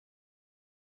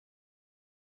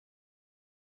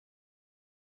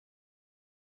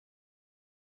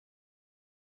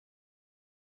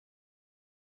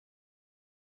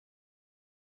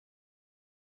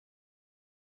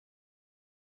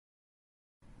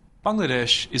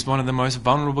Bangladesh is one of the most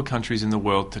vulnerable countries in the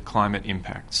world to climate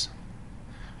impacts.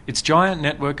 Its giant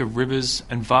network of rivers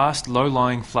and vast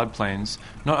low-lying floodplains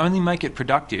not only make it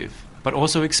productive, but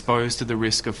also exposed to the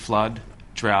risk of flood,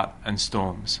 drought and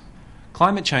storms.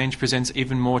 Climate change presents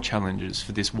even more challenges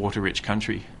for this water-rich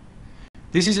country.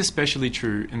 This is especially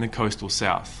true in the coastal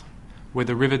south, where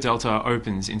the river delta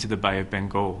opens into the Bay of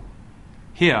Bengal.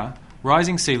 Here,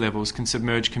 rising sea levels can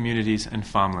submerge communities and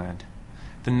farmland.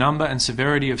 The number and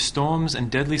severity of storms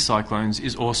and deadly cyclones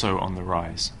is also on the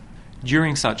rise.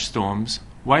 During such storms,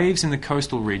 waves in the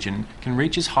coastal region can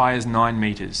reach as high as 9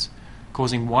 metres,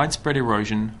 causing widespread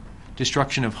erosion,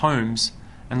 destruction of homes,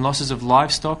 and losses of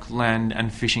livestock, land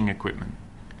and fishing equipment.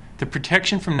 The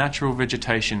protection from natural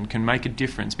vegetation can make a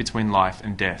difference between life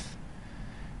and death.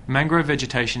 Mangrove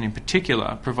vegetation in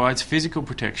particular provides physical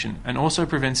protection and also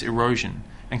prevents erosion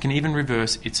and can even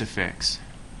reverse its effects.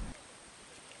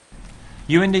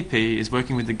 UNDP is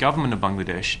working with the government of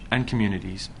Bangladesh and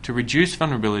communities to reduce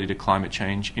vulnerability to climate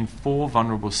change in 4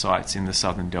 vulnerable sites in the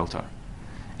southern delta.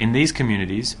 In these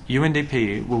communities,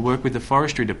 UNDP will work with the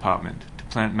forestry department to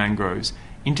plant mangroves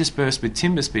interspersed with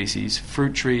timber species,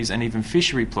 fruit trees and even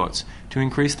fishery plots to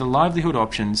increase the livelihood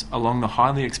options along the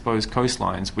highly exposed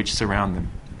coastlines which surround them.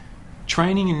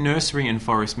 Training in nursery and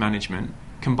forest management,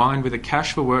 combined with a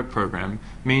Cash for Work program,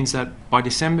 means that by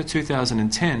December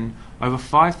 2010, over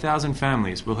 5,000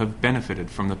 families will have benefited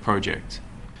from the project.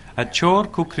 At Chor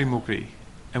Kukri Mukri,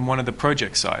 in one of the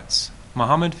project sites,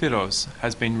 Mohammed Firoz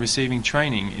has been receiving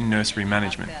training in nursery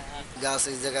management.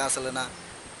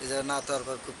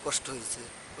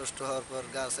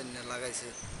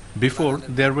 Before,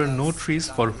 there were no trees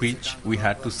for which we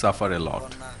had to suffer a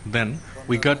lot. Then,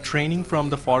 we got training from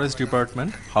the forest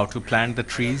department how to plant the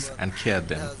trees and care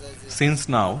them. Since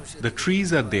now the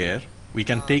trees are there, we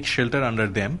can take shelter under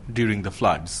them during the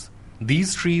floods.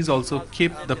 These trees also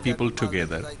keep the people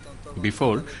together.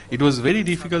 Before, it was very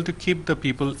difficult to keep the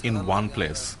people in one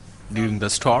place. During the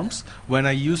storms, when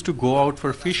I used to go out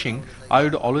for fishing, I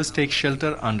would always take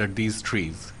shelter under these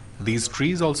trees. These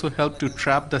trees also help to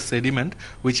trap the sediment,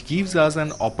 which gives us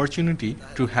an opportunity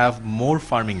to have more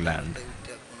farming land.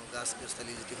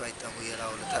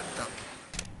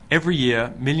 Every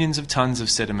year, millions of tons of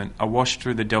sediment are washed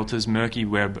through the delta's murky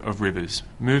web of rivers,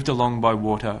 moved along by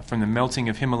water from the melting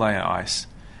of Himalaya ice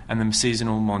and the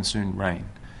seasonal monsoon rain.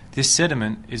 This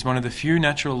sediment is one of the few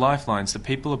natural lifelines the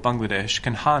people of Bangladesh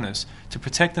can harness to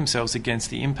protect themselves against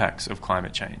the impacts of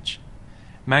climate change.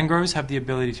 Mangroves have the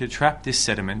ability to trap this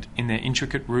sediment in their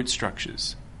intricate root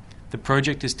structures. The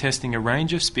project is testing a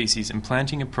range of species and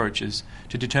planting approaches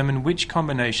to determine which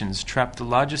combinations trap the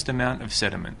largest amount of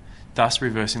sediment, thus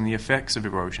reversing the effects of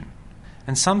erosion.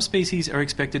 And some species are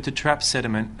expected to trap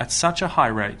sediment at such a high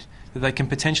rate that they can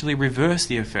potentially reverse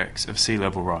the effects of sea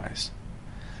level rise.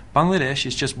 Bangladesh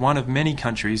is just one of many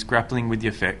countries grappling with the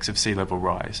effects of sea level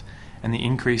rise and the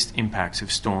increased impacts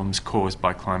of storms caused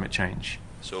by climate change.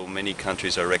 So many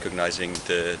countries are recognizing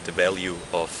the value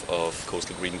of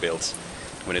coastal greenbelts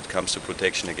when it comes to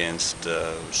protection against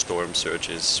storm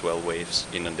surges, swell waves,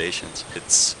 inundations.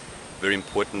 It's very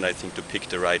important, I think, to pick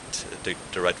the right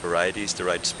varieties, the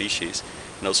right species,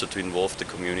 and also to involve the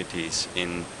communities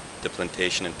in the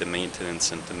plantation and the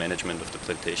maintenance and the management of the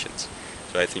plantations.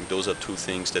 So I think those are 2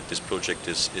 things that this project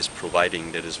is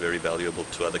providing that is very valuable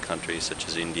to other countries such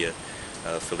as India,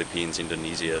 Philippines,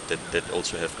 Indonesia, that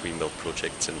also have greenbelt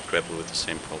projects and grapple with the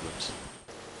same problems.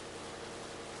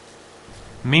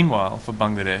 Meanwhile, for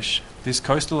Bangladesh, this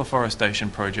coastal afforestation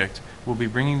project will be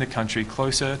bringing the country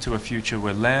closer to a future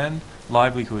where land,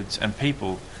 livelihoods and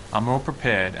people are more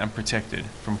prepared and protected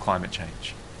from climate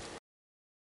change.